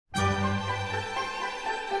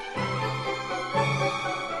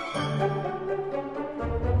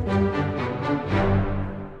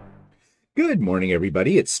Good morning,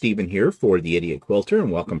 everybody. It's Stephen here for the Idiot Quilter,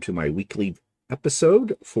 and welcome to my weekly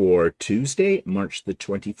episode for Tuesday, March the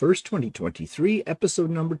 21st, 2023, episode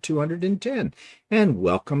number 210. And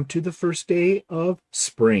welcome to the first day of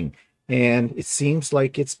spring. And it seems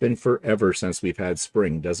like it's been forever since we've had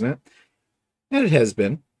spring, doesn't it? And it has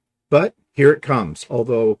been, but here it comes.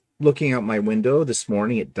 Although looking out my window this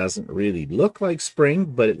morning, it doesn't really look like spring,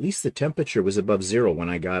 but at least the temperature was above zero when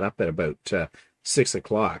I got up at about 6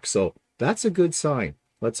 o'clock. So that's a good sign.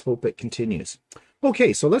 Let's hope it continues.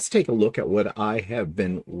 Okay, so let's take a look at what I have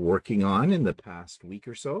been working on in the past week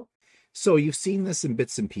or so. So you've seen this in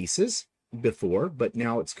bits and pieces before, but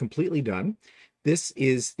now it's completely done. This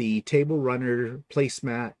is the Table Runner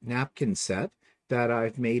placemat napkin set that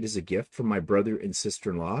I've made as a gift from my brother and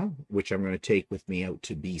sister-in-law, which I'm going to take with me out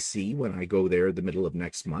to BC when I go there the middle of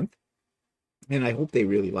next month. And I hope they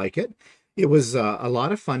really like it. It was a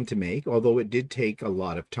lot of fun to make, although it did take a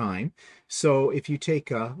lot of time. So if you take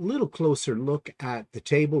a little closer look at the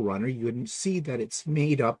table runner, you can see that it's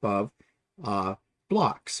made up of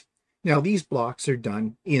blocks. Now, these blocks are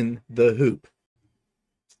done in the hoop.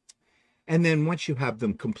 And then once you have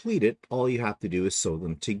them completed, all you have to do is sew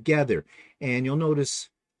them together. And you'll notice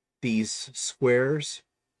these squares,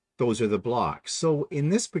 those are the blocks. So in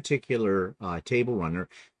this particular table runner,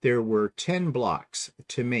 there were 10 blocks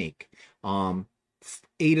to make.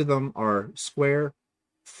 8 of them are square,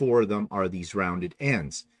 4 of them are these rounded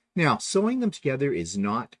ends. Now, sewing them together is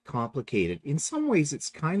not complicated. In some ways,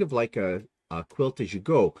 it's kind of like a quilt as you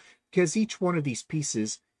go, because each one of these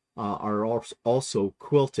pieces are also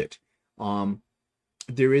quilted.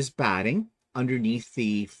 There is batting underneath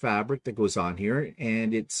the fabric that goes on here,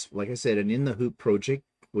 and it's, like I said, an in the hoop project,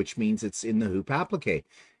 which means it's in the hoop applique.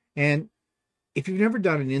 And if you've never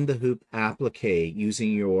done an in the hoop applique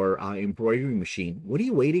using your embroidery machine, what are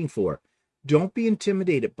you waiting for? Don't be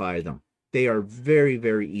intimidated by them. They are very,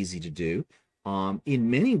 very easy to do. In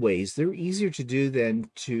many ways, they're easier to do than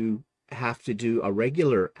to have to do a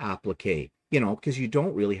regular applique, because you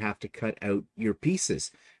don't really have to cut out your pieces.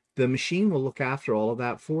 The machine will look after all of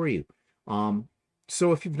that for you.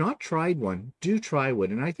 So if you've not tried one, do try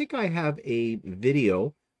one. And I think I have a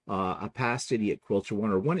video, a past Idiot Quilter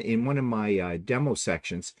one, or in one of my demo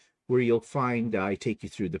sections, where you'll find I take you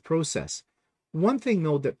through the process. One thing,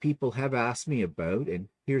 though, that people have asked me about, and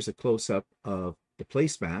here's a close-up of the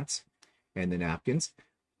placemats and the napkins.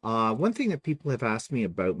 One thing that people have asked me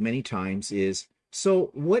about many times is, so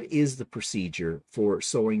what is the procedure for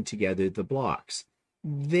sewing together the blocks?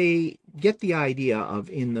 They get the idea of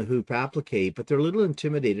in the hoop applique, but they're a little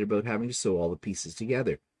intimidated about having to sew all the pieces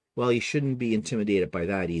together. Well, you shouldn't be intimidated by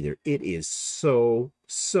that either. It is so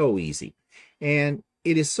easy. And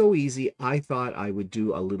it is so easy, I thought I would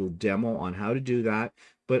do a little demo on how to do that,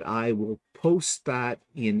 but I will post that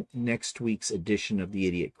in next week's edition of the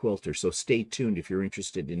Idiot Quilter. So stay tuned if you're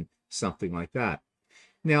interested in something like that.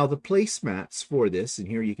 Now, the placemats for this, and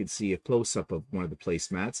here you can see a close-up of one of the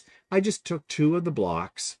placemats. I just took 2 of the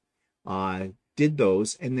blocks, did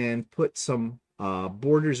those, and then put some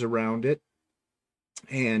borders around it,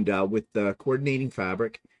 and with the coordinating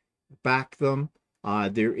fabric, back them.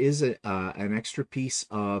 There is an extra piece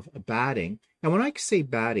of batting. And when I say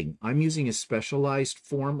batting, I'm using a specialized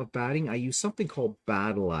form of batting. I use something called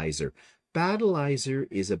battleizer. Battleizer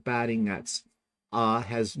is a batting that's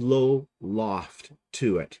has low loft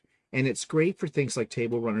to it. And it's great for things like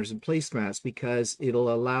table runners and placemats because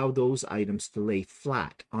it'll allow those items to lay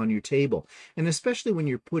flat on your table. And especially when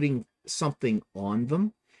you're putting something on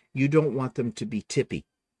them, you don't want them to be tippy.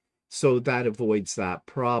 So that avoids that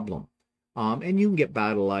problem. And you can get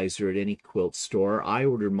battleizer at any quilt store. I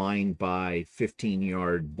ordered mine by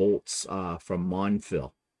 15-yard bolts from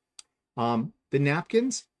Monfil. The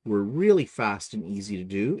napkins were really fast and easy to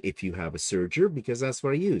do if you have a serger, because that's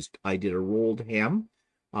what I used. I did a rolled hem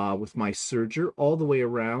with my serger all the way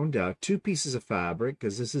around, 2 pieces of fabric,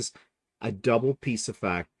 because this is a double piece of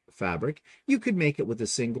fabric. You could make it with a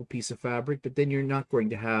single piece of fabric, but then you're not going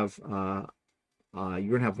to have, you're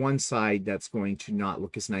going to have one side that's going to not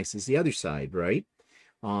look as nice as the other side, right?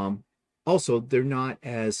 Also, they're not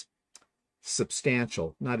as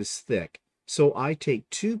substantial, not as thick. So I take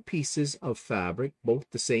 2 pieces of fabric, both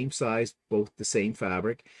the same size, both the same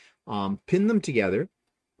fabric, pin them together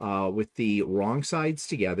with the wrong sides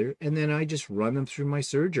together, and then I just run them through my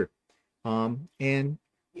serger. And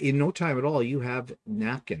in no time at all, you have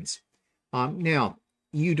napkins. Now,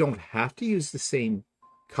 you don't have to use the same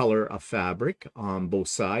color of fabric on both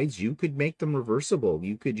sides. You could make them reversible.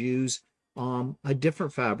 You could use a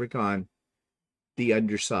different fabric on the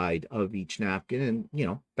underside of each napkin,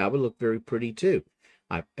 and that would look very pretty too.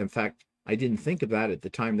 In fact, I didn't think of that at the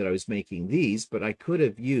time that I was making these, but I could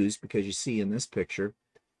have used, because you see in this picture,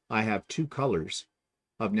 I have two colors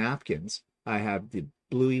of napkins. I have the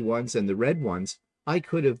bluey ones and the red ones. I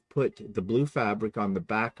could have put the blue fabric on the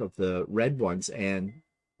back of the red ones, and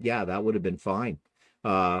yeah, that would have been fine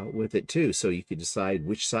with it too. So you could decide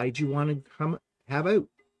which side you want to have out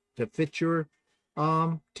to fit your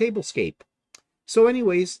tablescape. So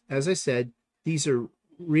anyways, as I said, these are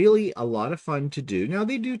really a lot of fun to do. Now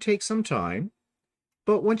they do take some time,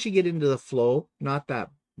 but once you get into the flow, not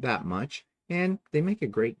that much, and they make a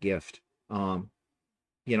great gift.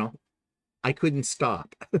 You know, I couldn't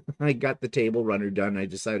stop. I got the table runner done. I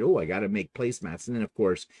decided, oh, I got to make placemats. And then, of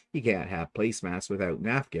course, you can't have placemats without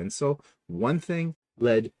napkins. So one thing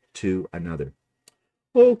led to another.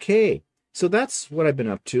 Okay, so that's what I've been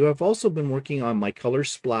up to. I've also been working on my Color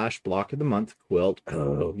Splash Block of the Month quilt.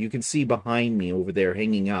 Oh, you can see behind me over there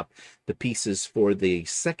hanging up the pieces for the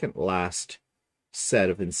second last set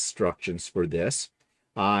of instructions for this.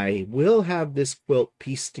 I will have this quilt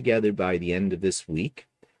pieced together by the end of this week.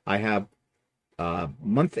 I have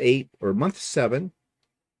month 8 or month 7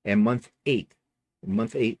 and month 8.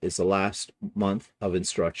 Month 8 is the last month of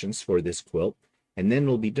instructions for this quilt, and then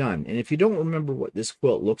it'll be done. And if you don't remember what this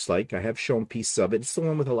quilt looks like, I have shown pieces of it. It's the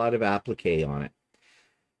one with a lot of applique on it.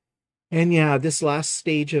 And yeah, this last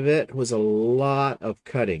stage of it was a lot of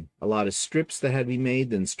cutting, a lot of strips that had to be made,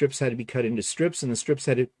 then strips had to be cut into strips, and the strips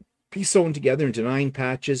had to be sewn together into 9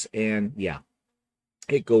 patches, and yeah,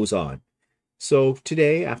 it goes on. So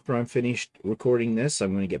today, after I'm finished recording this,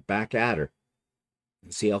 I'm going to get back at her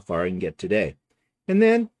and see how far I can get today. And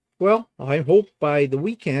then, well, I hope by the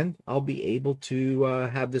weekend I'll be able to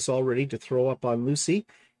have this all ready to throw up on Lucy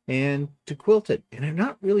and to quilt it. And I'm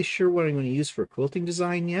not really sure what I'm going to use for quilting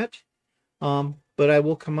design yet, but I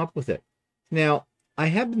will come up with it. Now, I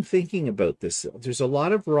have been thinking about this. There's a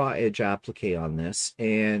lot of raw edge applique on this,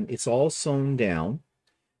 and it's all sewn down.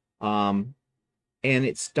 And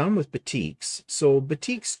it's done with batiks. So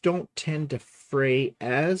batiks don't tend to fray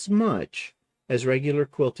as much as regular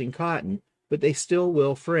quilting cotton, but they still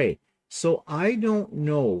will fray. So I don't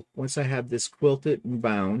know, once I have this quilted and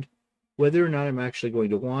bound, whether or not I'm actually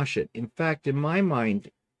going to wash it. In fact, in my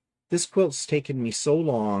mind, this quilt's taken me so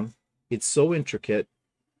long. It's so intricate.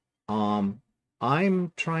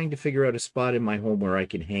 I'm trying to figure out a spot in my home where I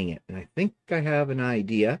can hang it. And I think I have an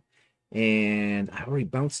idea. And I already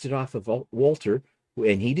bounced it off of Walter,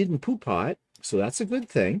 and he didn't poo-paw it, so that's a good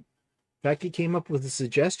thing. In fact, he came up with a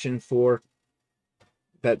suggestion for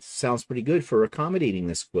that sounds pretty good for accommodating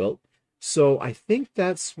this quilt. So I think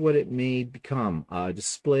that's what it may become, a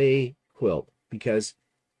display quilt, because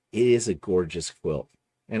it is a gorgeous quilt.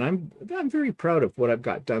 And I'm very proud of what I've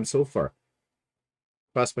got done so far.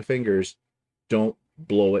 Cross my fingers, don't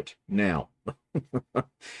blow it now.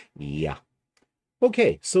 Yeah.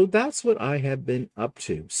 Okay, so that's what I have been up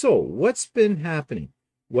to. So what's been happening?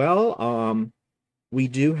 Well, we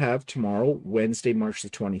do have tomorrow, Wednesday, March the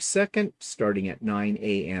 22nd, starting at 9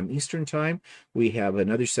 a.m. Eastern Time. We have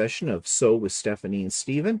another session of Sew with Stephanie and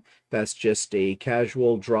Stephen. That's just a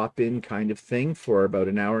casual drop-in kind of thing for about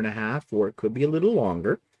an hour and a half, or it could be a little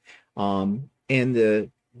longer. And the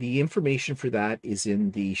information for that is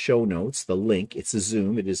in the show notes, the link. It's a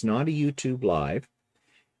Zoom. It is not a YouTube Live.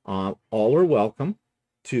 All are welcome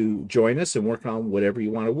to join us and work on whatever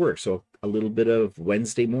you want to work. So a little bit of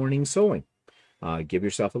Wednesday morning sewing. Give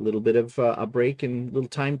yourself a little bit of a break and a little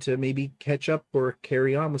time to maybe catch up or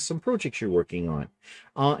carry on with some projects you're working on.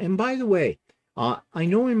 And by the way, I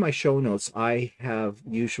know in my show notes I have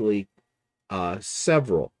usually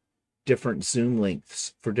several different Zoom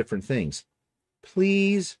links for different things.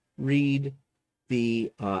 Please read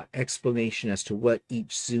the explanation as to what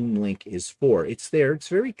each Zoom link is for. It's there. It's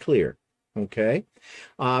very clear. Okay?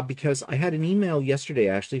 Because I had an email yesterday,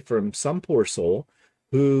 actually, from some poor soul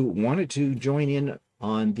who wanted to join in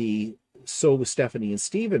on the Sew with Stephanie and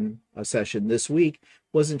Stephen session this week,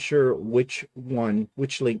 wasn't sure which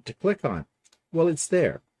link to click on. Well, it's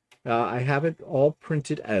there. I have it all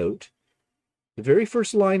printed out. The very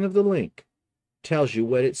first line of the link tells you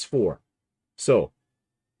what it's for. So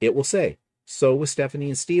it will say, Sew with Stephanie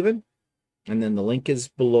and Stephen, and then the link is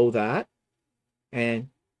below that, and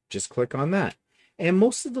just click on that. And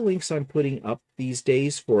most of the links I'm putting up these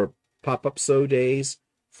days for pop-up sew days,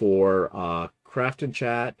 for craft and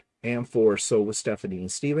chat, and for Sew with Stephanie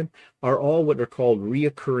and Stephen are all what are called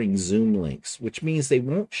reoccurring Zoom links, which means they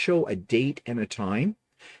won't show a date and a time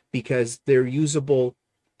because they're usable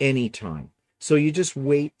anytime. So you just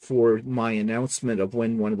wait for my announcement of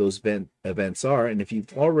when one of those events are, and if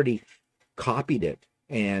you've already copied it,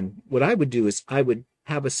 and what I would do is I would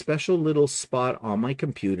have a special little spot on my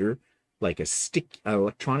computer like an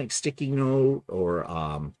electronic sticky note or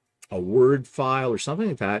a Word file or something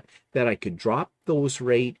like that, that I could drop those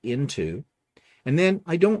right into. And then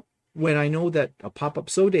when I know that a pop-up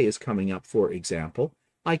sew day is coming up, for example,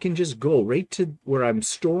 I can just go right to where I'm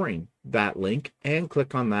storing that link and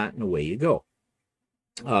click on that, and away you go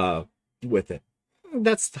with it.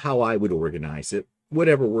 That's how I would organize it,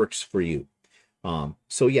 whatever works for you.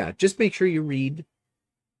 So yeah, just make sure you read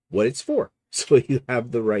what it's for so you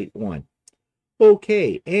have the right one.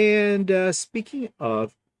 Okay, and speaking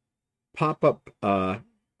of pop-up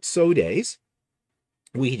sew days,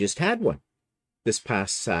 we just had one this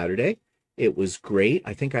past Saturday. It was great.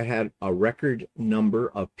 I think I had a record number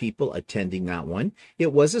of people attending that one.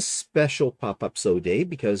 It was a special pop-up sew day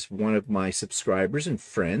because one of my subscribers and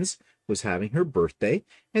friends was having her birthday,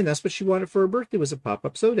 and that's what she wanted for her birthday, was a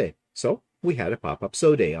pop-up sew day. So we had a pop-up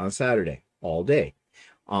sew day on Saturday all day.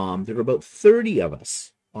 There were about 30 of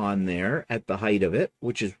us on there at the height of it,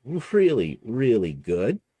 which is really, really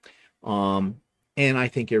good. And I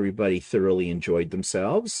think everybody thoroughly enjoyed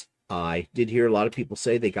themselves. I did hear a lot of people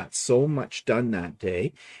say they got so much done that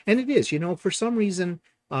day. And it is, for some reason,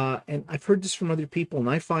 and I've heard this from other people, and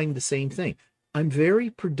I find the same thing. I'm very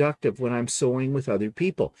productive when I'm sewing with other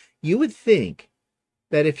people. You would think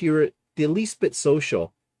that if you're the least bit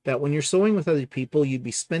social, that when you're sewing with other people, you'd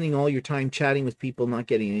be spending all your time chatting with people, not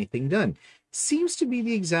getting anything done. Seems to be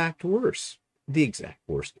the exact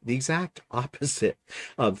opposite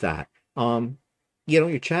of that.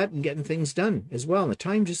 You're chatting, getting things done as well, and the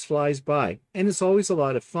time just flies by. And it's always a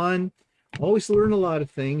lot of fun. Always learn a lot of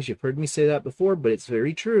things. You've heard me say that before, but it's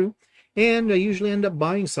very true. And I usually end up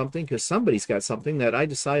buying something because somebody's got something that I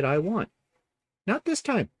decide I want. Not this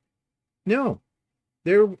time. No.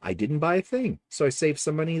 I didn't buy a thing, so I saved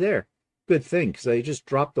some money there. Good thing, because I just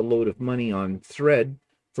dropped a load of money on thread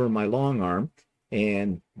for my long arm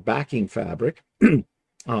and backing fabric.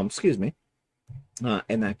 Excuse me.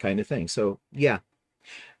 And that kind of thing. So, yeah.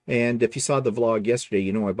 And if you saw the vlog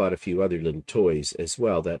yesterday, I bought a few other little toys as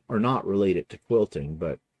well that are not related to quilting,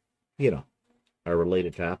 but, are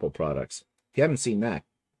related to Apple products. If you haven't seen that,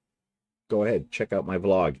 go ahead, check out my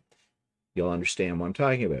vlog. You'll understand what I'm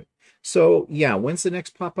talking about. So, yeah, when's the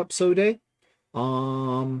next pop-up sew day?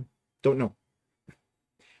 Don't know.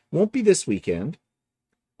 Won't be this weekend.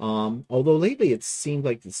 Although lately it seemed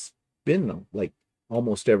like it's been like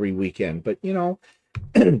almost every weekend. But,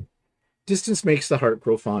 distance makes the heart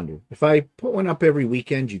grow fonder. If I put one up every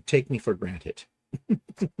weekend, you'd take me for granted.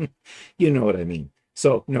 You know what I mean.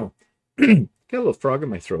 So, no. Got a little frog in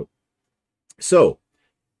my throat. So,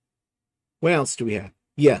 what else do we have?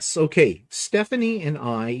 Yes, okay. Stephanie and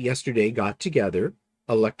I yesterday got together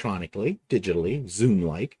electronically, digitally,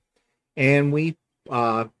 Zoom-like, and we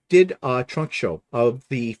did a trunk show of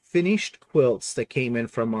the finished quilts that came in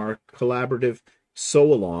from our collaborative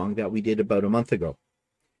sew-along that we did about a month ago,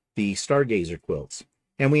 the Stargazer quilts.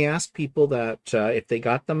 And we asked people that if they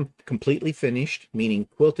got them completely finished, meaning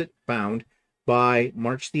quilted bound, by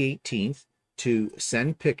March the 18th, to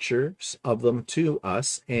send pictures of them to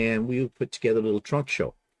us, and we would put together a little trunk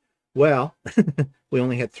show. Well, we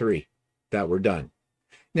only had 3 that were done.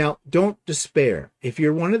 Now, don't despair. If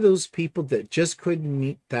you're one of those people that just couldn't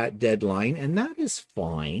meet that deadline, and that is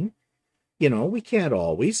fine, we can't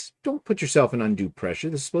always. Don't put yourself in undue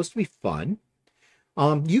pressure. This is supposed to be fun.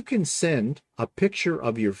 You can send a picture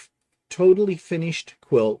of your totally finished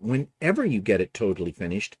quilt whenever you get it totally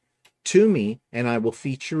finished to me, and I will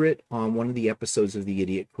feature it on one of the episodes of the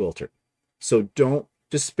Idiot Quilter. So don't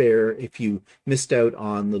despair if you missed out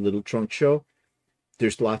on the little trunk show.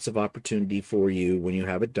 There's lots of opportunity for you when you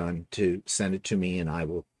have it done to send it to me, and I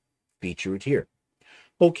will feature it here.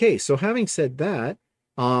 Okay, so having said that,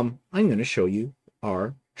 I'm going to show you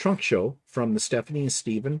our trunk show from the Stephanie and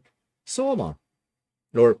Stephen sew-along.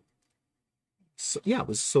 It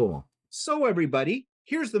was sew-along. So everybody,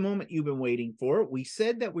 here's the moment you've been waiting for. We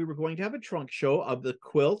said that we were going to have a trunk show of the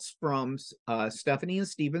quilts from Stephanie and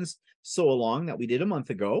Stephen's sew-along that we did a month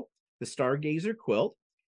ago, the Stargazer quilt.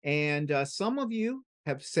 And some of you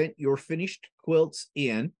have sent your finished quilts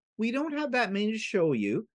in. We don't have that many to show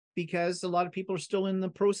you because a lot of people are still in the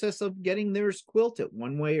process of getting theirs quilted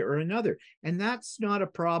one way or another. And that's not a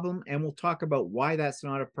problem. And we'll talk about why that's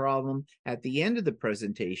not a problem at the end of the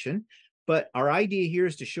presentation. But our idea here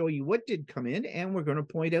is to show you what did come in, and we're going to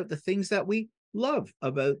point out the things that we love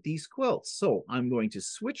about these quilts. So I'm going to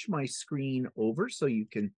switch my screen over so you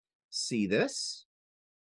can see this.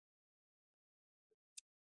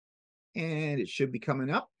 And it should be coming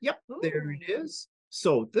up. Yep, there it is.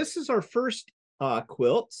 So this is our first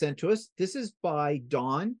quilt sent to us. This is by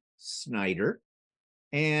Dawn Snyder.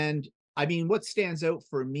 And I mean, what stands out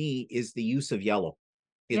for me is the use of yellow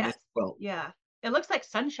in this Yes. quilt. Yeah. It looks like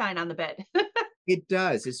sunshine on the bed. It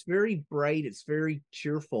does. It's very bright. It's very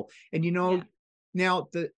cheerful. And Yeah. now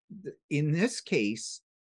in this case,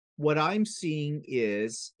 what I'm seeing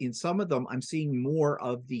is in some of them, I'm seeing more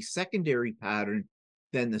of the secondary pattern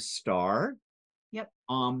than the star. Yep.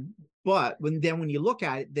 Um, but when you look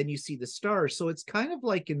at it, then you see the stars. So it's kind of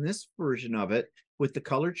like in this version of it with the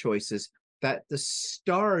color choices that the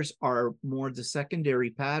stars are more the secondary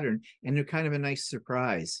pattern, and they're kind of a nice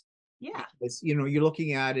surprise. Yeah. Because you're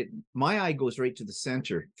looking at it, my eye goes right to the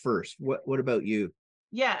center first. What about you?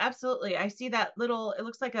 Yeah, absolutely. I see that little, it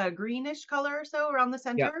looks like a greenish color or so around the Yeah,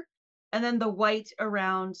 center, and then the white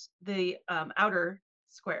around the outer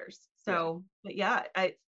squares. yeah. So, but yeah,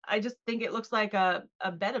 I just think it looks like a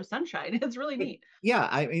bed of sunshine. It's really neat. Yeah,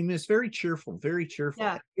 I mean it's very cheerful, very cheerful.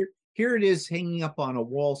 Yeah. Here it is hanging up on a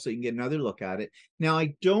wall so you can get another look at it. Now,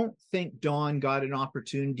 I don't think Dawn got an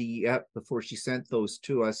opportunity yet before she sent those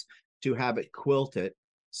to us to have it quilted.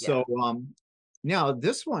 Yeah. So now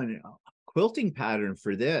this one, quilting pattern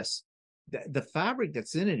for this, the fabric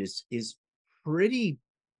that's in it is pretty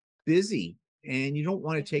busy, and you don't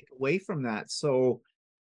want to Yeah. take away from that. So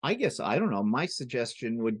I guess I don't know. My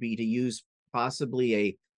suggestion would be to use possibly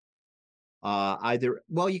a either,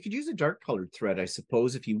 well, you could use a dark colored thread, I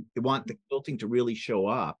suppose, if you want the quilting to really show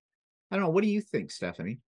up. I don't know. What do you think,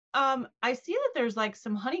 Stephanie? I see that there's like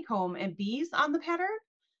some honeycomb and bees on the pattern.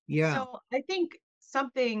 Yeah. So I think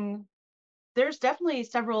something there's definitely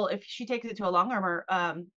several, if she takes it to a long armor,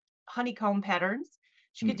 honeycomb patterns.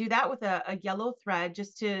 She could Hmm. do that with a yellow thread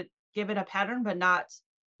just to give it a pattern, but not,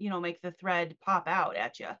 make the thread pop out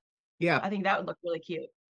at you. Yeah. I think that would look really cute.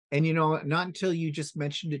 And not until you just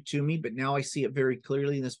mentioned it to me, but now I see it very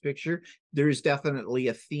clearly in this picture. There's definitely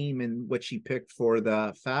a theme in what she picked for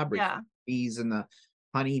the fabric, Yeah. bees and the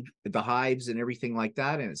honey, the hives and everything like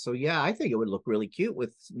that. And so, yeah, I think it would look really cute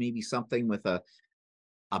with maybe something with a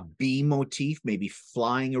bee motif, maybe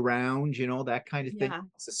flying around, that kind of thing. Yeah.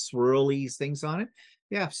 The swirlies, things on it.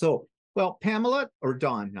 Yeah. So, well, Pamela or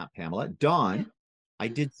Dawn, not Pamela, Dawn. Yeah. I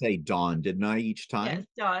did say Dawn, didn't I, each Yes, time?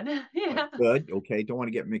 done. Yeah. Good. Okay. Don't want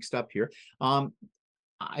to get mixed up here. Um,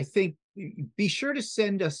 I think be sure to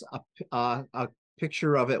send us a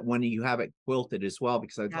picture of it when you have it quilted as well,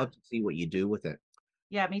 because I'd Yeah. love to see what you do with it.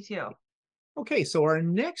 Yeah, me too. Okay, so our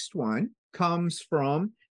next one comes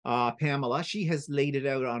from Pamela. She has laid it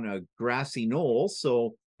out on a grassy knoll.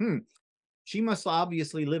 So she must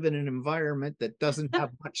obviously live in an environment that doesn't have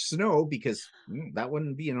much snow, because that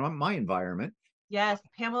wouldn't be in my environment. Yes,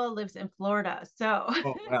 Pamela lives in Florida, so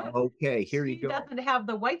Oh, well, okay, here you she go. doesn't have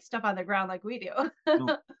the white stuff on the ground like we do.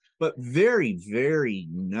 No, but very, very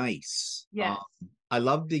nice. Yes. I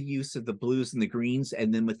love the use of the blues and the greens,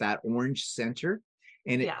 and then with that orange center,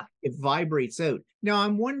 and it Yeah. it vibrates out. Now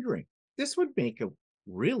I'm wondering, this would make a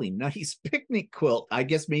really nice picnic quilt. I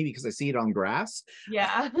guess maybe because I see it on grass.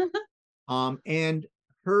 Yeah. And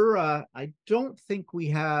her, I don't think we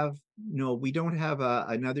have. No, we don't have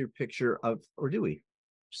another picture of, or do we?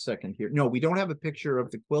 Second here. No, we don't have a picture of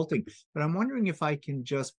the quilting, but I'm wondering if I can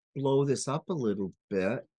just blow this up a little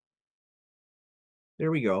bit.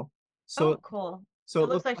 There we go. Oh, So, cool. so It it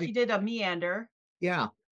looks looks like she like, did a meander, yeah,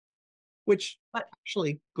 which but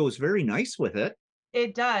actually goes very nice with it.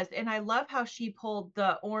 it does. And I love how she pulled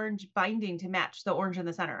the orange binding to match the orange in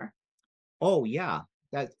the center. Oh yeah,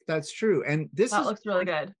 that's true. And this That is looks really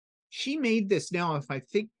good. she made this now.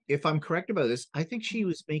 If I'm correct about this, I think she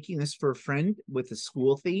was making this for a friend with a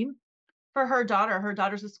school theme. For her daughter, her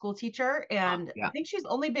daughter's a school teacher, and I Yeah. think she's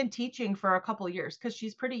only been teaching for a couple years because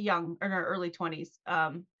she's pretty young in her early 20s.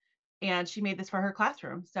 And she made this for her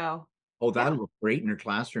classroom. So Oh, yeah, that'll look great in her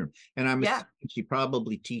classroom. And I'm yeah, assuming she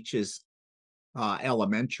probably teaches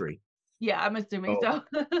elementary. yeah, I'm assuming Oh,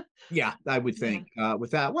 so. yeah, I would Yeah, think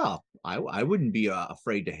with that. Well, I wouldn't be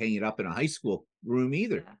afraid to hang it up in a high school room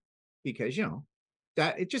either, yeah, because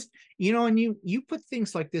that it just and you put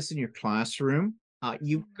things like this in your classroom.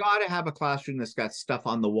 You've mhm, got to have a classroom that's got stuff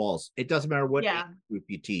on the walls. It doesn't matter what age yeah, group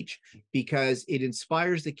you teach, because it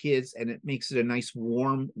inspires the kids and it makes it a nice,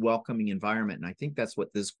 warm, welcoming environment. And I think that's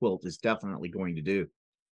what this quilt is definitely going to do. Uh,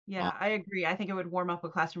 yeah. I agree. I think it would warm up a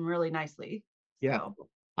classroom really nicely. yeah, So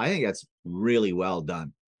I think that's really well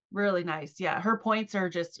done. really nice. Yeah, her points are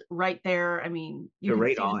just right there. I mean, you They're can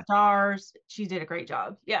right see the on. stars. She did a great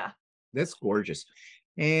job. Yeah. That's gorgeous.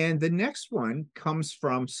 And the next one comes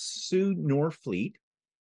from Sue Norfleet.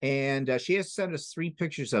 And she has sent us three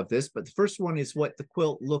pictures of this, but the first one is what the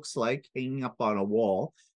quilt looks like hanging up on a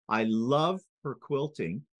wall. I love her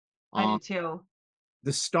quilting. I Um, do too.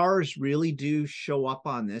 the stars really do show up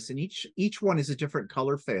on this, and each one is a different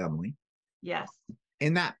color family. Yes.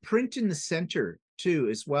 And that print in the center too,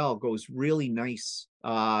 as well, goes really nice.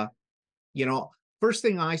 You know, first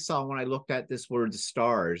thing I saw when I looked at this were the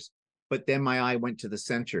stars, but then my eye went to the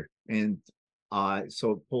center, and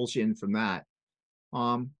so it pulls you in from that.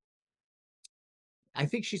 Um, I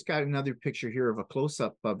think she's got another picture here of a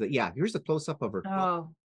close-up of the, yeah, here's a close-up of her quilt. Oh,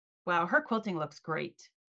 wow. Her quilting looks great.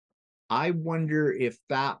 I wonder if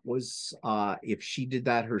that was if she did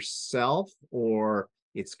that herself, or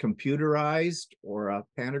it's computerized, or a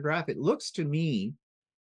pantograph. It looks to me,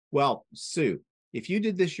 well, Sue, if you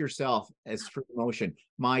did this yourself as free motion,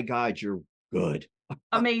 my God, you're good.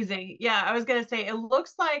 Amazing. Yeah, I was gonna say it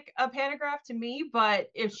looks like a pantograph to me, but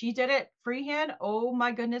if she did it freehand, oh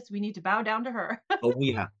my goodness, we need to bow down to her. Oh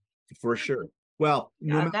yeah, for sure. Well,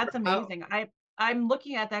 no Yeah, matter that's how amazing. I'm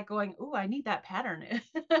looking at that going, "Ooh, I need that pattern."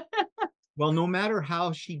 no matter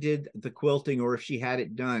how she did the quilting, or if she had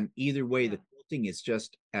it done, either way, Yeah. the quilting is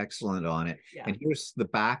just excellent on it. Yeah. And here's the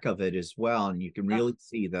back of it as well, and you can Yep. really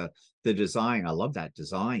see the design. I love that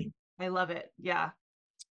design. I love it. Yeah.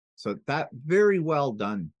 So that very well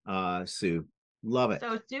done, Sue. Love it.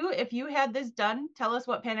 So Sue, if you had this done, tell us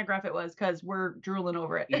what pantograph it was because we're drooling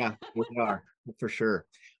over it. Yeah, we are for sure.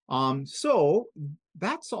 So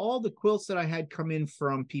that's all the quilts that I had come in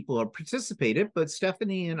from people who participated, but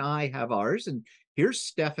Stephanie and I have ours, and here's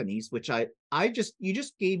Stephanie's, which I just you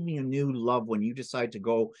just gave me a new love when you decide to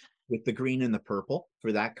go with the green and the purple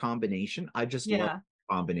for that combination. I just love Yeah.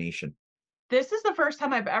 the combination. This is the first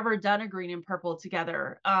time I've ever done a green and purple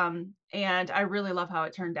together. And I really love how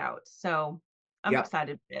it turned out. So I'm Yeah,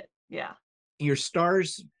 excited with it. Yeah. your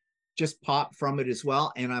stars just pop from it as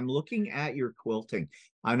well. And I'm looking at your quilting,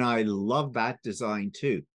 and I love that design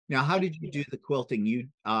too. Now, how Thank did you you. do the quilting? You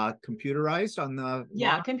computerized on the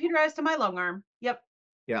Yeah, long? computerized to my long arm. Yep.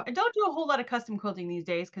 Yeah, I don't do a whole lot of custom quilting these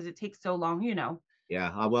days because it takes so long.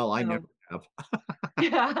 yeah. Well, I never So have.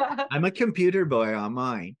 yeah. I'm a computer boy on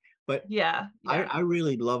mine, but Yeah. I, Yeah. I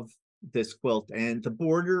really love this quilt and the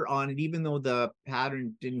border on it. Even though the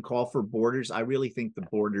pattern didn't call for borders, I really think the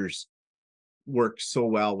borders work so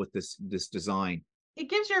well with this design. It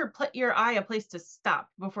gives your eye a place to stop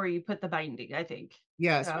before you put the binding, I think.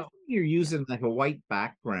 Yeah, So especially when you're yeah. using like a white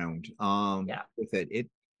background Yeah. with it.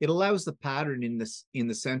 It allows the pattern in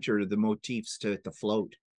the center of the motifs to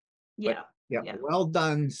float. But Yeah. yeah, Yeah. well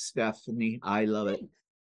done, Stephanie. I love it. Thanks.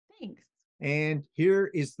 Thanks. And here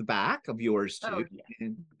is the back of yours too. Oh yeah.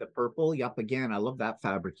 And the purple, yep, again, I love that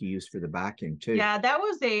fabric you used for the backing too. Yeah, that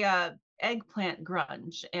was a eggplant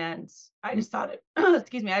grunge, and I Mm. just thought it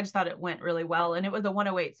excuse me, I just thought it went really well, and it was a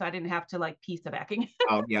 108, so I didn't have to like piece the backing.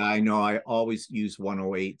 Oh yeah, I know. I always use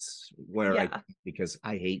 108s where I Yeah, because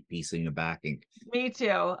I hate piecing a backing. me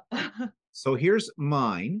too. So here's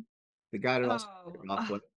mine. The guy that also Oh, off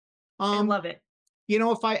with. I Um, love it.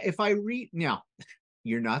 if I read now,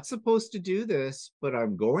 you're not supposed to do this, but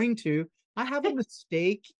I'm going to. I have a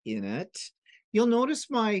mistake in it. You'll notice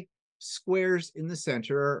my squares in the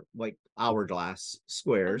center are like hourglass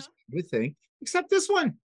squares, Uh-huh. good thing, except this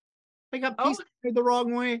one. I got Oh, pieced the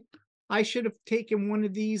wrong way. I should have taken one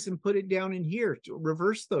of these and put it down in here to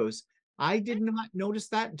reverse those. I did not notice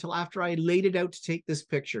that until after I laid it out to take this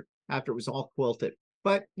picture, after it was all quilted.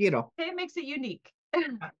 But, it makes it unique.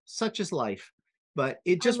 such is life. But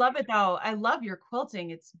it I just love it though. I love your quilting.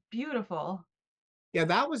 It's beautiful. Yeah,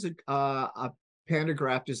 that was a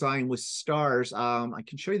pantograph design with stars. I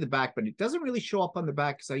can show you the back, but it doesn't really show up on the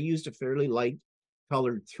back because I used a fairly light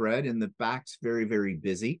colored thread, and the back's very, very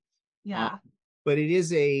busy. Uh, Yeah. but it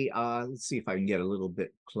is a let's see if I can get a little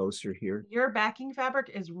bit closer here. Your backing fabric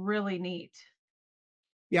is really neat.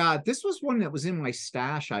 Yeah, this was one that was in my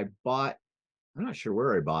stash. I bought, I'm not sure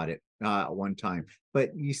where I bought it at one time,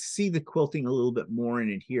 but you see the quilting a little bit more in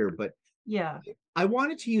it here. But Yeah. I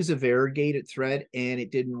wanted to use a variegated thread and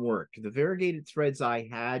it didn't work. The variegated threads I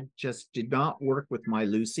had just did not work with my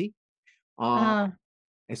Lucy. Uh, Uh,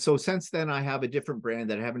 and so since then, I have a different brand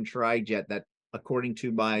that I haven't tried yet. That, according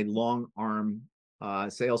to my long arm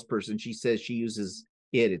salesperson, she says she uses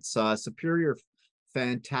it. It's Superior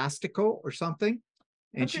Fantastico or something,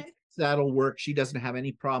 and she okay. thinks that'll work. She doesn't have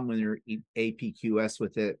any problem with her APQS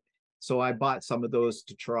with it. So I bought some of those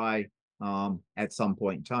to try at some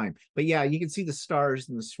point in time. But yeah, you can see the stars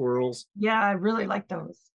and the swirls. Yeah, I really like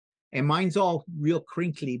those. And mine's all real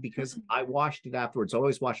crinkly because I washed it afterwards. I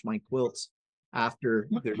always wash my quilts after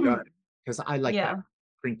they're done because I like that Yeah,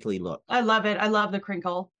 crinkly look. I love it. I love the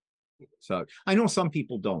crinkle. So I know some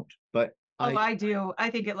people don't, but Oh, I I do. I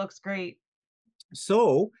think it looks great.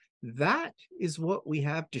 so that is what we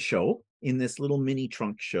have to show in this little mini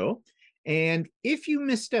trunk show. And if you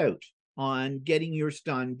missed out on getting yours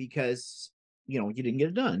done because you didn't get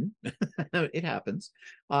it done. It happens.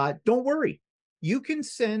 Don't worry. You can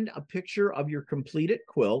send a picture of your completed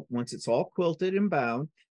quilt once it's all quilted and bound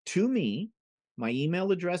to me. My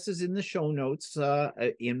email address is in the show notes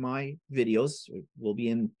in my videos. It will be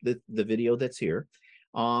in the video that's here.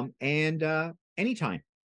 And anytime.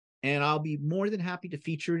 And I'll be more than happy to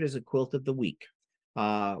feature it as a quilt of the week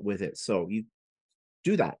with it. So you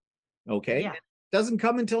do that. Okay. Yeah. Doesn't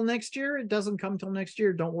come until next year. It doesn't come till next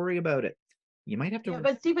year. Don't worry about it. You might have to. Yeah,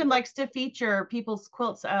 but Stephen likes to feature people's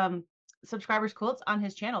quilts, subscribers' quilts on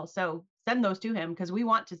his channel. So send those to him because we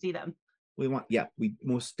want to see them. We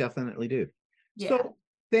most definitely do. Yeah. So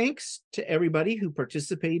thanks to everybody who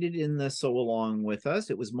participated in the sew along with us.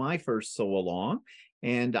 It was my first sew along,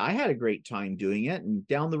 and I had a great time doing it. And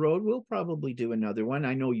down the road, we'll probably do another one.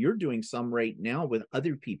 I know you're doing some right now with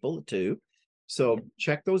other people too. So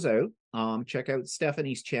check those out. Check out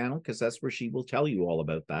Stephanie's channel because that's where she will tell you all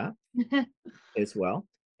about that as well.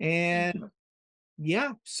 And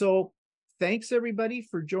yeah, so thanks everybody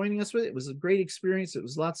for joining us with it. It was a great experience. It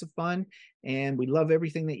was lots of fun, and we love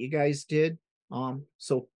everything that you guys did.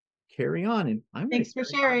 So carry on, and Thanks for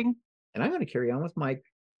sharing. And I'm going to carry on with my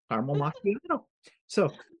caramel macchiato. So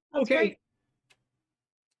That's great.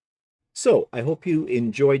 So I hope you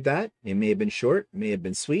enjoyed that. It may have been short, may have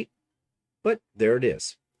been sweet, but there it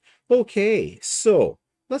is. Okay, so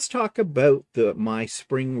let's talk about my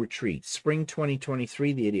spring retreat, spring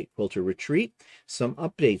 2023, the Idiot Quilter Retreat. Some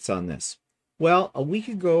updates on this. Well, a week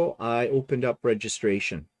ago, I opened up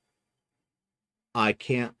registration. I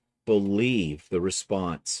can't believe the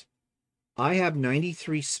response. I have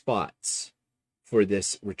 93 spots for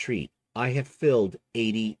this retreat. I have filled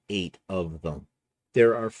 88 of them.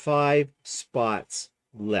 There are 5 spots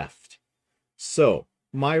left. So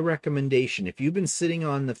my recommendation, if you've been sitting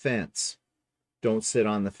on the fence, don't sit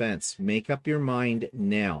on the fence. Make up your mind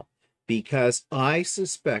now, because I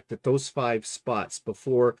suspect that those 5 spots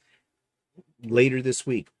before later this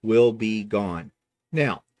week will be gone.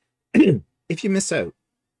 Now, if you miss out,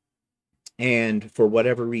 and for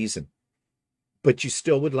whatever reason, but you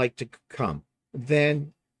still would like to come,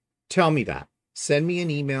 then tell me that. Send me an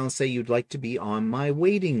email and say you'd like to be on my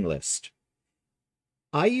waiting list.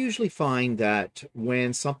 I usually find that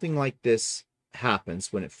when something like this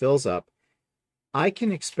happens, when it fills up, I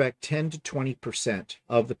can expect 10 to 20%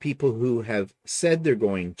 of the people who have said they're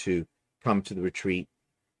going to come to the retreat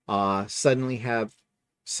suddenly have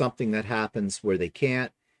something that happens where they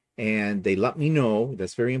can't, and they let me know.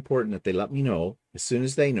 That's very important that they let me know as soon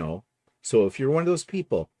as they know. So if you're one of those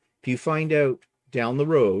people, if you find out down the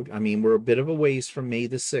road, I mean, we're a bit of a ways from May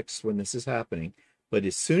the 6th when this is happening, but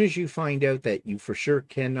as soon as you find out that you for sure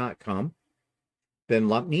cannot come, then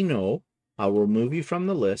let me know. I will remove you from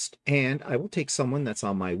the list, and I will take someone that's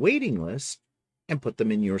on my waiting list and put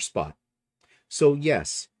them in your spot. So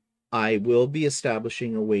yes, I will be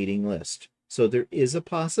establishing a waiting list. So there is a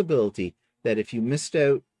possibility that if you missed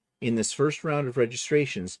out in this first round of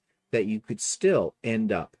registrations, that you could still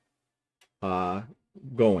end up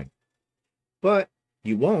going. But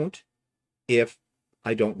you won't if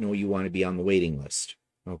I don't know you want to be on the waiting list.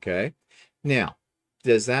 Okay? Now,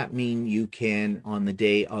 does that mean you can, on the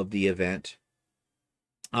day of the event,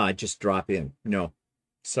 just drop in? No.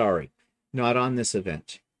 Sorry. Not on this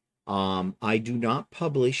event. I do not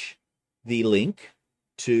publish the link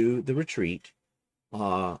to the retreat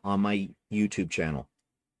on my YouTube channel.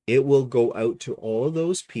 It will go out to all of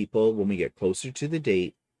those people when we get closer to the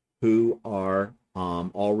date who are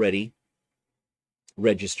already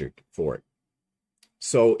registered for it.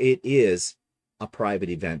 So it is a private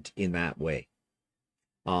event in that way.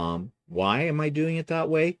 Why am I doing it that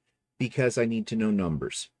way? Because I need to know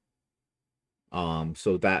numbers.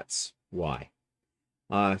 So that's why.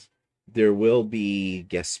 There will be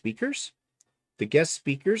guest speakers. The guest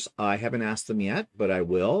speakers, I haven't asked them yet, but I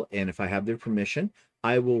will. And if I have their permission,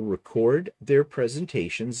 I will record their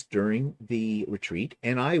presentations during the retreat,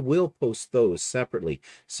 and I will post those separately.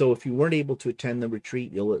 So if you weren't able to attend the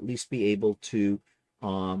retreat, you'll at least be able to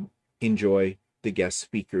enjoy the guest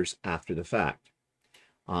speakers after the fact.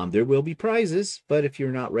 There will be prizes, but if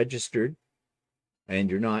you're not registered and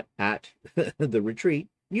you're not at the retreat,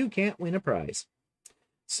 you can't win a prize.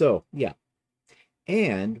 So, yeah.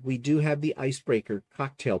 And we do have the icebreaker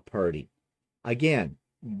cocktail party. Again,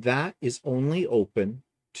 that is only open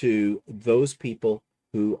to those people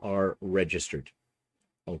who are registered.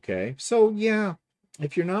 Okay? So, yeah,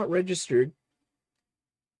 if you're not registered,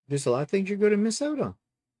 there's a lot of things you're going to miss out on.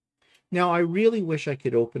 Now, I really wish I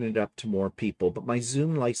could open it up to more people, but my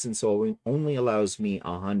Zoom license only allows me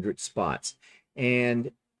 100 spots.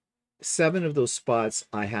 And 7 of those spots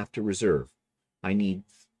I have to reserve. I need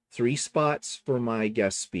 3 spots for my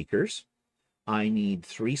guest speakers. I need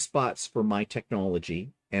 3 spots for my technology,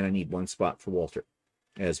 and I need 1 spot for Walter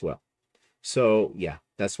as well. So yeah,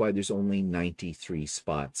 that's why there's only 93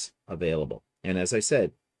 spots available. And as I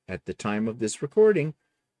said, at the time of this recording,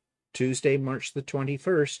 Tuesday, March the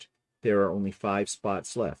 21st, there are only 5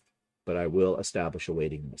 spots left, but I will establish a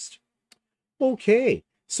waiting list. Okay,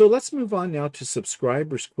 so let's move on now to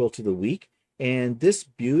Subscribers Quilt of the Week. And this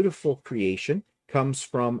beautiful creation comes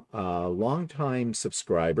from a longtime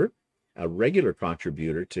subscriber, a regular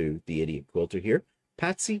contributor to the Idiot Quilter here,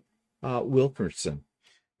 Patsy Wilkerson.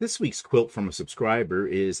 This week's quilt from a subscriber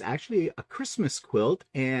is actually a Christmas quilt,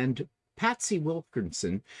 and Patsy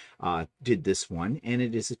Wilkerson did this one, and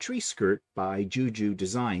it is a tree skirt by Juju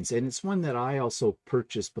Designs, and it's one that I also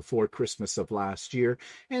purchased before Christmas of last year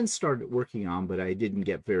and started working on, but I didn't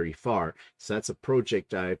get very far. So that's a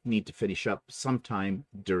project I need to finish up sometime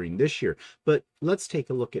during this year. But let's take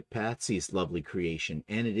a look at Patsy's lovely creation,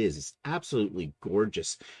 and it's absolutely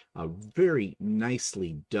gorgeous. A very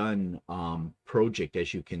nicely done project,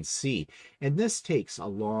 as you can see. And this takes a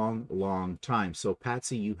long time. So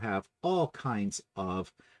Patsy, you have all kinds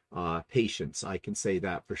of patience. I can say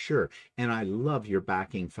that for sure. And I love your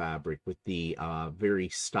backing fabric with the very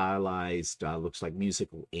stylized, looks like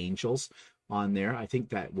musical angels on there. I think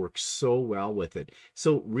that works so well with it.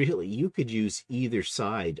 So really, you could use either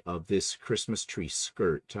side of this Christmas tree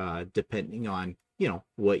skirt, depending on, you know,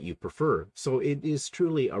 what you prefer. So it is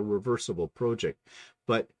truly a reversible project,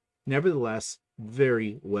 but nevertheless,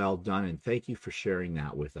 very well done. And thank you for sharing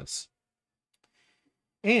that with us.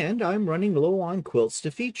 And I'm running low on quilts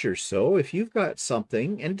to feature. So if you've got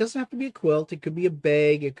something, and it doesn't have to be a quilt, it could be a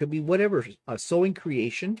bag, it could be whatever, a sewing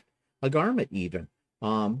creation, a garment even.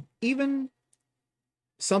 Even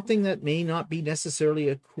something that may not be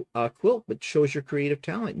necessarily a quilt, but shows your creative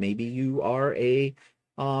talent. Maybe you are a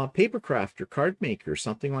paper crafter, card maker,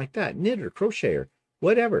 something like that, knitter, crocheter,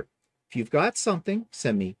 whatever. If you've got something,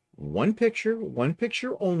 send me one picture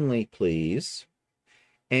only, please.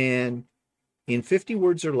 And in 50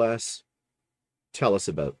 words or less, tell us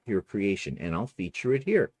about your creation, and I'll feature it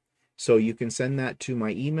here. So you can send that to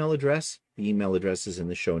my email address. The email address is in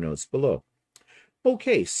the show notes below.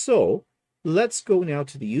 Okay, so let's go now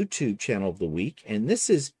to the YouTube channel of the week, and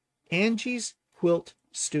this is Angie's Quilt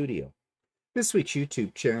Studio. This week's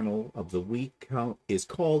YouTube channel of the week is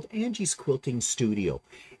called Angie's Quilting Studio.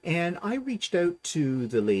 And I reached out to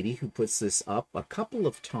the lady who puts this up a couple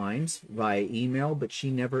of times via email, but she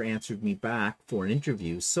never answered me back for an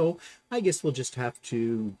interview. So I guess we'll just have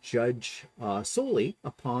to judge solely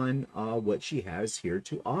upon what she has here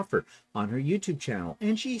to offer on her YouTube channel.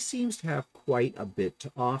 And she seems to have quite a bit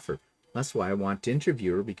to offer. That's why I want to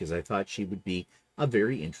interview her, because I thought she would be a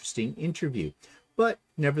very interesting interview. But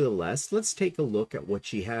nevertheless, let's take a look at what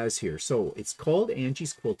she has here. So it's called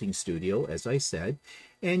Angie's Quilting Studio, as I said,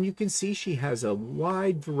 and you can see she has a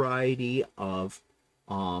wide variety of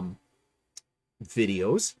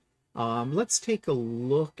videos. Let's take a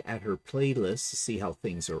look at her playlist to see how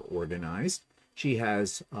things are organized. She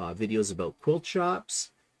has videos about quilt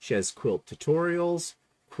shops. She has quilt tutorials,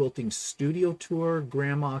 quilting studio tour,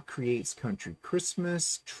 Grandma Creates Country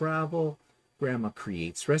Christmas, travel, Grandma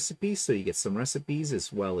Creates recipes, so you get some recipes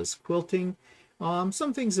as well as quilting.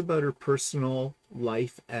 Some things about her personal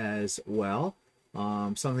life as well.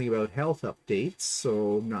 Something about health updates,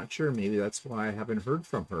 so I'm not sure. Maybe that's why I haven't heard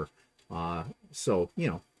from her. So, you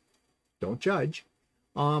know, don't judge.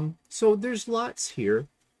 So there's lots here,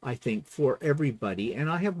 I think, for everybody. And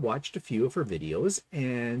I have watched a few of her videos,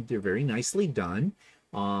 and they're very nicely done.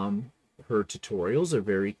 Her tutorials are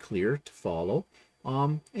very clear to follow.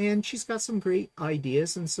 And she's got some great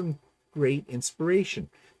ideas and some great inspiration.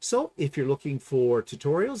 So if you're looking for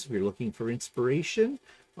tutorials, if you're looking for inspiration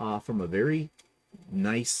from a very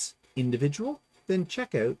nice individual, then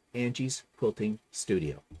check out Angie's Quilting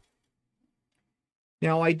Studio.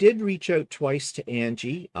 Now, I did reach out twice to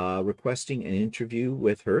Angie requesting an interview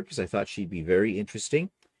with her because I thought she'd be very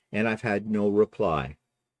interesting, and I've had no reply.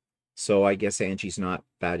 So I guess Angie's not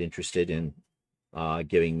that interested in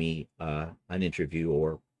giving me an interview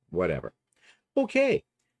or whatever. Okay,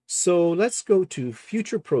 so let's go to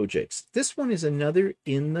future projects. This one is another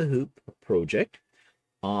In the Hoop project.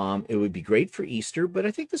 It would be great for Easter, but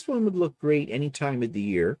I think this one would look great any time of the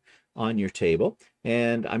year on your table.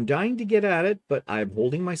 And I'm dying to get at it, but I'm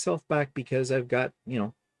holding myself back because I've got, you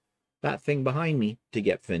know, that thing behind me to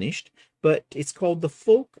get finished. But it's called the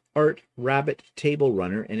Folk Art Rabbit Table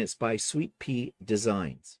Runner, and it's by Sweet Pea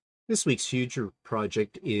Designs. This week's future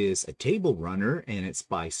project is a table runner, and it's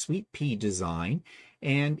by Sweet Pea Design.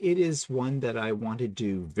 And it is one that I want to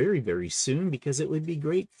do very, very soon because it would be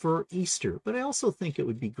great for Easter, but I also think it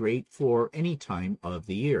would be great for any time of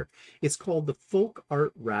the year. It's called the Folk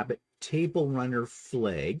Art Rabbit Table Runner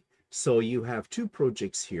Flag. So you have two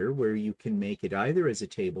projects here where you can make it either as a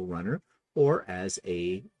table runner or as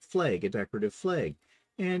a flag, a decorative flag.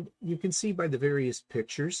 And you can see by the various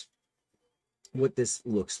pictures what this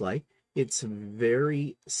looks like. It's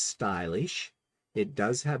very stylish. It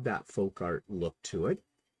does have that folk art look to it.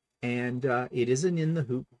 And it is an In the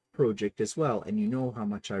Hoop project as well. And you know how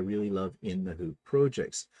much I really love In the Hoop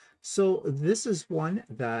projects. So this is one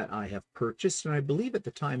that I have purchased. And I believe at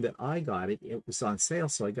the time that I got it, it was on sale.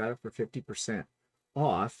 So I got it for 50%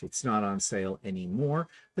 off. It's not on sale anymore.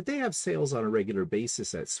 But they have sales on a regular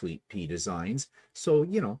basis at Sweet Pea Designs. So,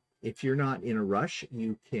 you know, if you're not in a rush,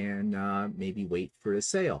 you can maybe wait for a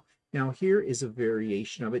sale. Now here is a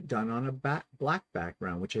variation of it done on a black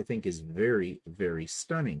background, which I think is very, very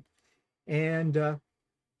stunning. And they're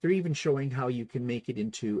even showing how you can make it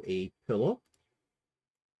into a pillow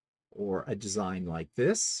or a design like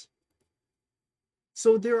this.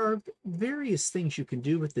 So there are various things you can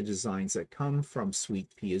do with the designs that come from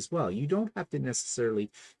Sweet Pea as well. You don't have to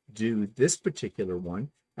necessarily do this particular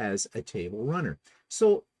one as a table runner.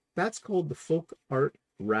 So that's called the Folk Art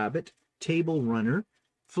Rabbit Table Runner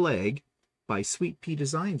Flag by Sweet Pea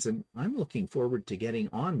Designs, and I'm looking forward to getting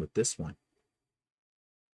on with this one.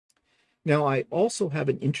 Now, I also have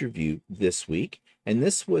an interview this week, and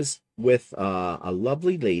this was with a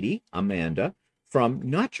lovely lady, Amanda, from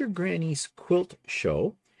Not Your Granny's Quilt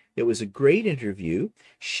Show. It was a great interview.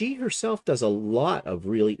 She herself does a lot of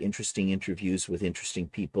really interesting interviews with interesting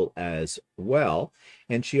people as well.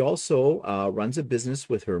 And she also runs a business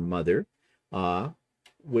with her mother,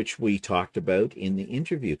 which we talked about in the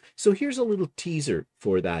interview. So here's a little teaser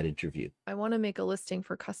for that interview. I want to make a listing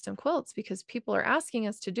for custom quilts because people are asking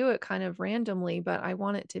us to do it kind of randomly, but I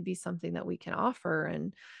want it to be something that we can offer.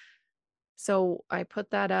 And so I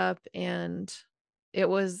put that up, and it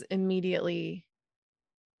was immediately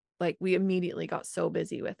like we immediately got so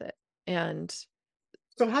busy with it. And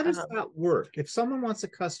So how does that work? If someone wants a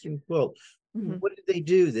custom quilt, mhm. what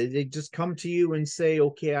do? They just come to you and say,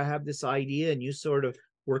 okay, I have this idea, and you sort of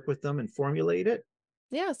work with them and formulate it?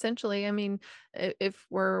 Yeah, essentially. I mean, if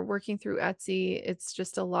we're working through Etsy, it's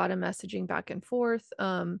just a lot of messaging back and forth.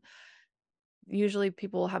 Usually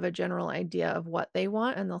people have a general idea of what they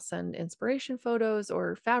want, and they'll send inspiration photos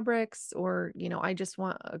or fabrics, or, I just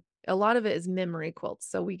want a lot of it is memory quilts.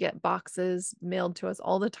 So we get boxes mailed to us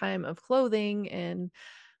all the time of clothing and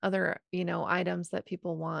other, items that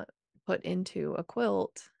people want put into a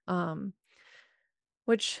quilt.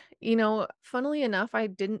 Which, funnily enough, I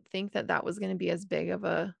didn't think that that was going to be as big of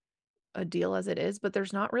a deal as it is, but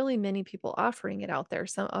there's not really many people offering it out there.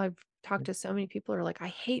 So I've talked to so many people who are like, I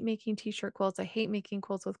hate making t-shirt quilts. I hate making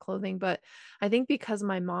quilts with clothing. But I think because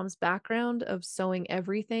my mom's background of sewing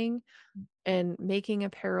everything and making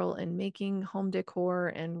apparel and making home decor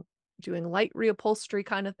and doing light reupholstery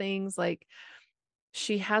kind of things, like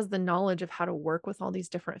she has the knowledge of how to work with all these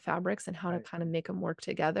different fabrics and how to kind of make them work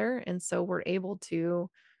together. And so we're able to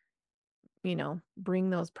bring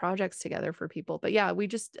those projects together for people. But yeah, we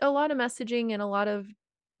just a lot of messaging and a lot of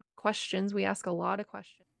questions. We ask a lot of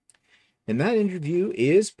questions. And that interview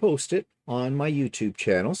is posted on my YouTube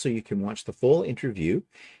channel, so you can watch the full interview,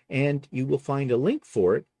 and you will find a link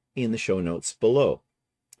for it in the show notes below.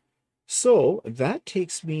 So that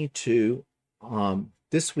takes me to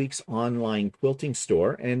this week's online quilting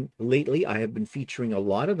store. And lately I have been featuring a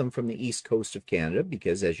lot of them from the East Coast of Canada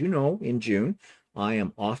because, as you know, in June, I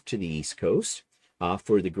am off to the East Coast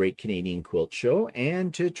for the Great Canadian Quilt Show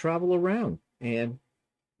and to travel around and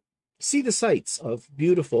see the sights of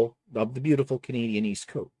the beautiful Canadian East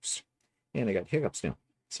Coast. And I got hiccups now.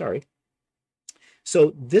 Sorry.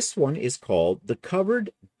 So this one is called the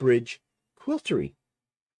Covered Bridge Quiltery.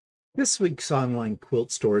 This week's online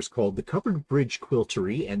quilt store is called the Covered Bridge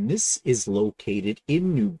Quiltery, and this is located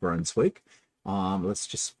in New Brunswick. Let's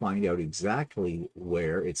just find out exactly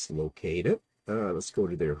where it's located. Let's go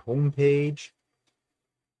to their homepage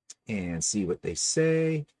and see what they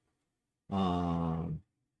say.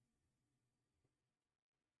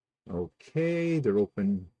 Okay, they're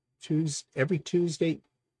open every Tuesday.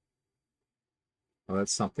 Oh,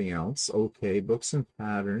 that's something else. Okay, books and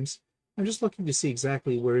patterns. I'm just looking to see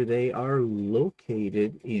exactly where they are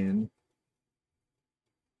located in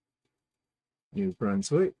New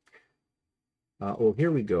Brunswick. Oh,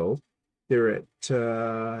 here we go. They're at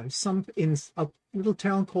in a little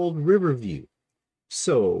town called Riverview.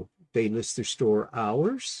 So they list their store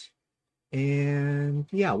hours. And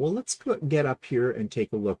yeah, well, let's get up here and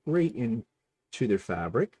take a look right into their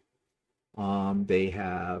fabric.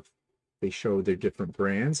 They show their different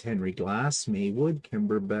brands: Henry Glass, Maywood,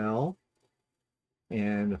 Kimberbell,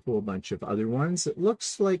 and a whole bunch of other ones. It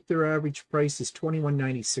looks like their average price is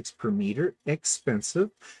 $21.96 per meter.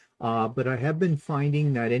 Expensive. But I have been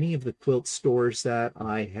finding that any of the quilt stores that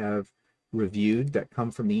I have reviewed that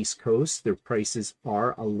come from the East Coast, their prices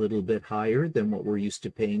are a little bit higher than what we're used to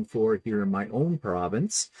paying for here in my own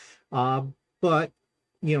province. But,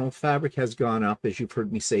 you know, fabric has gone up, as you've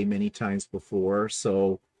heard me say many times before.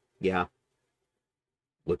 So, yeah,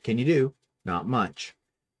 what can you do? Not much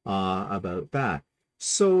about that.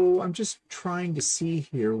 So I'm just trying to see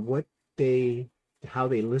here how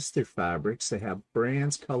they list their fabrics. They have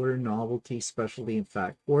brands, color, novelty, specialty, and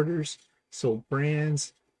fat quarters. So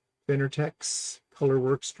brands: Finnertex,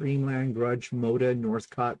 Colorworks, Dreamland, Grudge, Moda,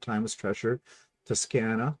 Northcott, Timeless Treasure,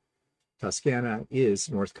 Toscana. Toscana is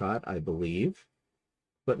Northcott, I believe.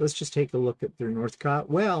 But let's just take a look at their Northcott.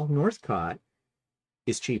 Well, Northcott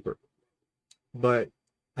is cheaper, but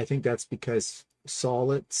I think that's because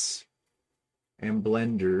solids and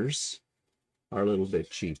blenders are a little bit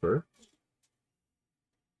cheaper.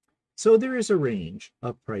 So there is a range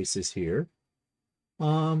of prices here.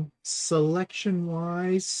 Selection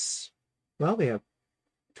wise, well, they have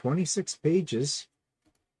 26 pages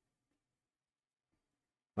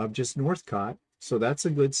of just Northcott, so that's a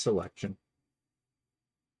good selection.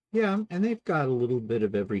 Yeah, and they've got a little bit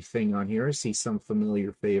of everything on here. I see some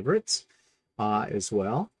familiar favorites as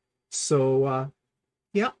well. So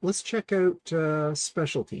yeah, let's check out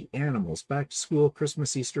specialty: animals, back to school,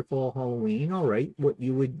 Christmas, Easter, fall, Halloween. All right, what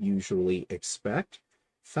you would usually expect.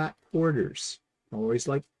 Fat quarters. Always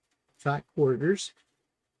like fat quarters.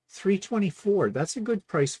 $3.24. That's a good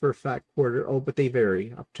price for a fat quarter. Oh, but they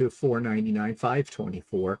vary up to $4.99,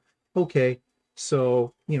 $5.24. Okay,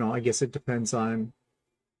 so, you know, I guess it depends on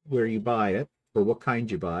where you buy it or what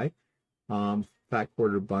kind you buy. Fat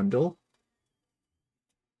quarter bundle.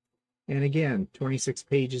 And again, 26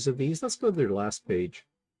 pages of these. Let's go to their last page.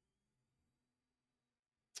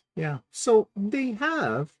 Yeah, so they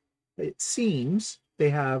have, it seems, they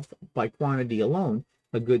have, by quantity alone,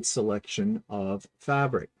 a good selection of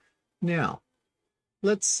fabric. Now,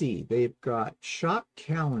 let's see. They've got shop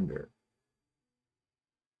calendar.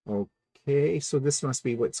 Okay, so this must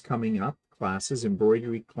be what's coming up. Classes: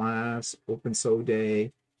 embroidery class, open sew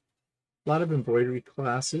day. A lot of embroidery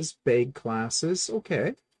classes, bag classes.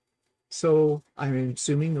 Okay. So I'm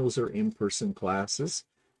assuming those are in-person classes.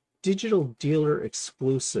 Digital dealer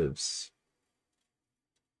exclusives.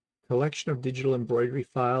 Collection of digital embroidery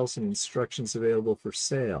files and instructions available for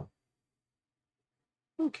sale.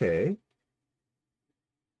 Okay.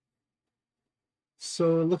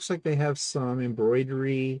 So it looks like they have some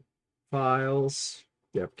embroidery files.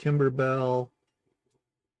 You have Kimberbell,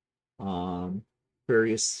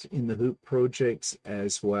 various in the hoop projects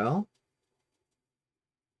as well.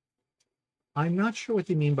 I'm not sure what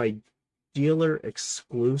they mean by dealer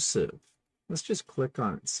exclusive. Let's just click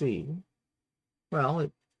on it and see. Well,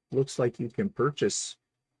 it looks like you can purchase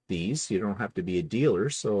these. You don't have to be a dealer,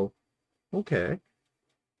 so okay.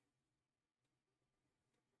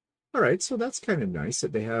 All right, so that's kind of nice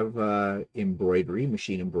that they have embroidery,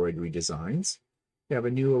 machine embroidery designs. They have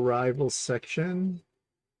a new arrivals section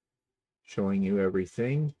showing you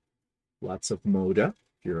everything. Lots of Moda,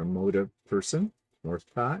 if you're a Moda person.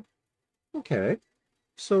 Northcott. Okay,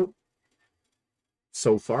 so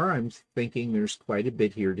far I'm thinking there's quite a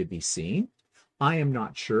bit here to be seen. I am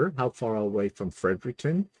not sure how far away from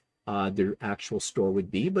Fredericton their actual store would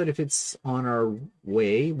be, but if it's on our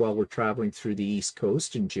way while we're traveling through the East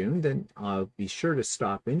Coast in June, then I'll be sure to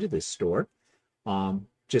stop into this store,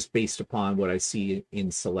 just based upon what I see in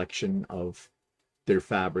selection of their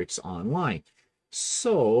fabrics online.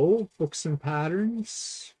 So, books and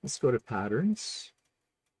patterns. Let's go to patterns.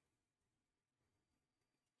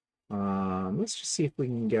 Let's just see if we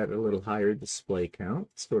can get a little higher display count.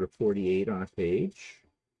 Let's go to 48 on a page.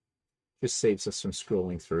 Just saves us from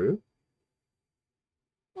scrolling through.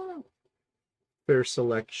 Fair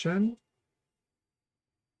selection.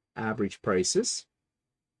 Average prices.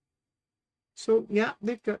 So yeah,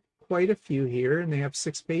 they've got quite a few here, and they have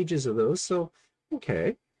 6 pages of those. So,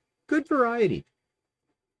 okay, good variety.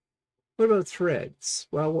 What about threads?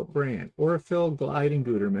 Well, what brand? Aurifil, Glide, and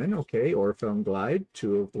Gutermann. Okay, Aurifil and Glide,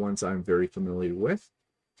 two of the ones I'm very familiar with.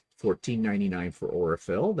 $14.99 for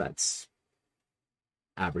Aurifil. That's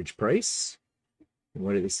average price. And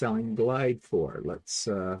what are they selling Glide for? Let's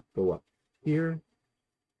go up here.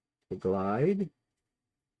 The Glide.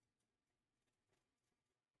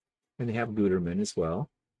 And they have Gutermann as well.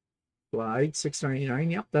 Glide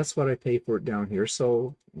 $6.99. Yep, that's what I pay for it down here.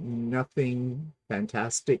 So nothing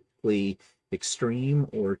fantastically extreme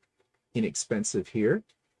or inexpensive here.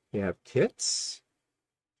 We have kits.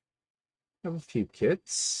 I have a few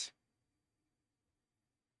kits.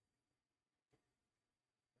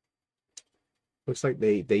 Looks like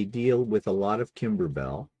they deal with a lot of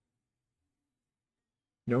Kimberbell.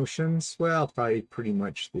 Notions, well, probably pretty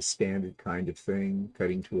much the standard kind of thing.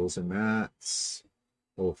 Cutting tools and mats.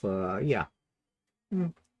 Both, yeah,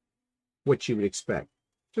 what you would expect.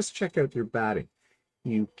 Just check out their batting.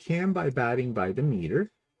 You can buy batting by the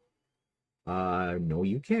meter. No,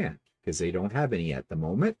 you can't, because they don't have any at the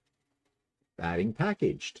moment. Batting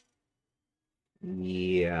packaged.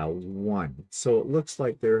 Yeah, one. So it looks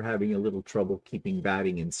like they're having a little trouble keeping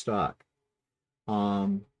batting in stock.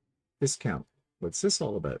 Discount. What's this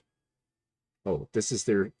all about? Oh, this is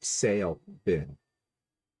their sale bin.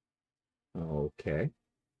 Okay.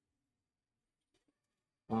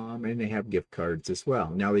 And they have gift cards as well.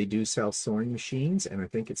 Now they do sell sewing machines, and I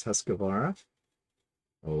think it's Husqvarna.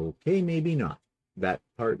 Okay, maybe not. That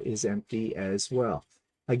part is empty as well.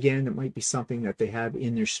 Again, it might be something that they have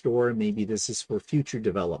in their store. Maybe this is for future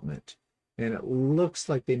development. And it looks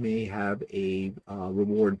like they may have a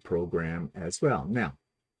reward program as well. Now,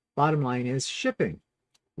 bottom line is shipping.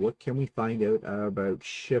 What can we find out about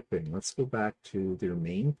shipping? Let's go back to their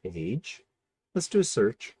main page. Let's do a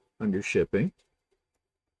search under shipping.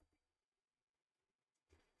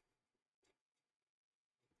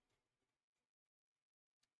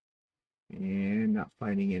 And not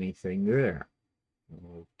finding anything there.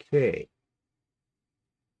 Okay.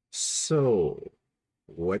 So,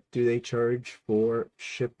 what do they charge for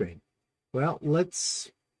shipping? Well, let's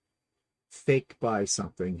fake buy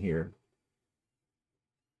something here.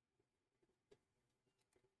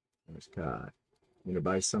 There's God. I'm going to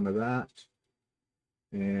buy some of that.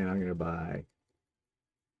 And I'm going to buy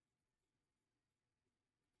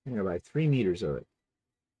 3 meters of it.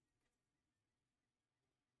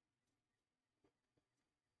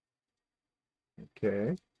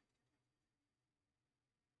 Okay.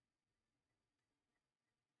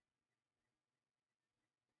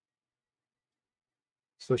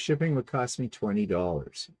 So shipping would cost me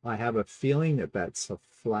 $20. I have a feeling that that's a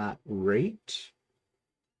flat rate.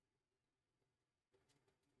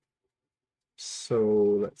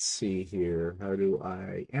 So let's see here. How do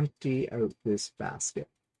I empty out this basket?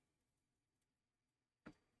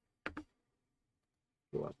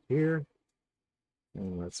 Go up here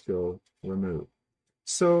and let's go remove.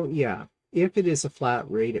 So yeah, if it is a flat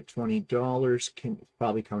rate at $20,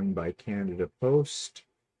 probably coming by Canada Post.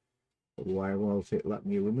 Why won't it let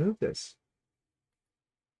me remove this?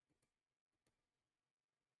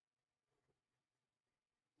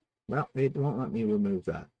 Well, it won't let me remove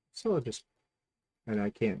that. So I'll just, and I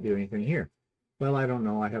can't do anything here. Well, I don't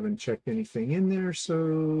know. I haven't checked anything in there,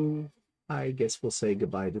 so I guess we'll say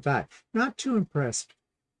goodbye to that. Not too impressed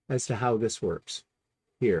as to how this works.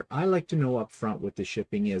 Here, I like to know up front what the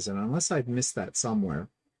shipping is, and unless I've missed that somewhere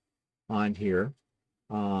on here,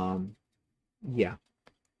 yeah.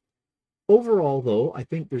 Overall, though, I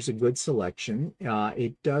think there's a good selection.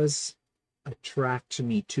 It does attract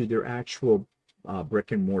me to their actual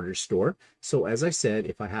brick and mortar store. So as I said,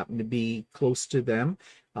 if I happen to be close to them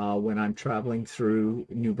when I'm traveling through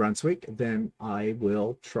New Brunswick, then I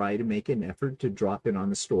will try to make an effort to drop in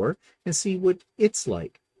on the store and see what it's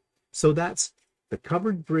like. So that's the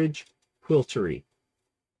Covered Bridge Quiltery.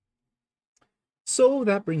 So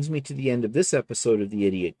that brings me to the end of this episode of the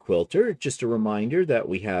Idiot Quilter. Just a reminder that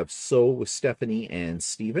we have Sew with Stephanie and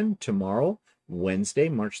Stephen tomorrow, Wednesday,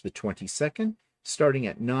 March the 22nd, starting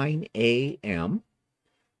at 9 a.m.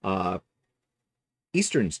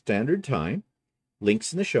 Eastern Standard Time.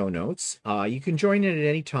 Links in the show notes. You can join in at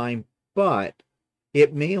any time, but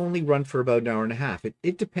it may only run for about an hour and a half.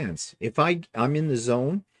 It depends. If I'm in the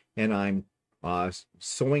zone and I'm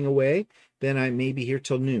sewing away, then I may be here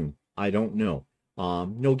till noon. I don't know.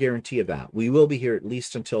 No guarantee of that. We will be here at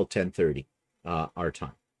least until 10:30 our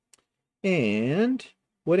time. And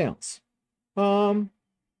what else?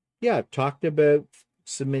 Yeah, I've talked about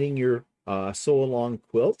submitting your sew along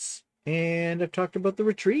quilts, and I've talked about the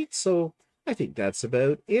retreat, so I think that's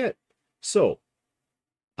about it. So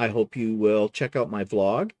I hope you will check out my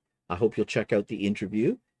vlog. I hope you'll check out the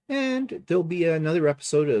interview, and there'll be another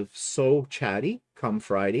episode of Sew Chatty come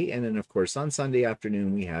Friday, and then of course on Sunday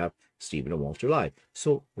afternoon we have Stephen and Walter Live.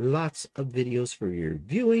 So lots of videos for your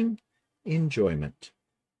viewing enjoyment.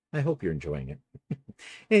 I hope you're enjoying it.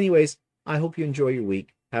 Anyways, I hope you enjoy your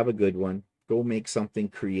week. Have a good one. Go make something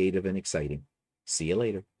creative and exciting. See you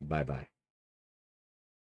later. Bye-bye.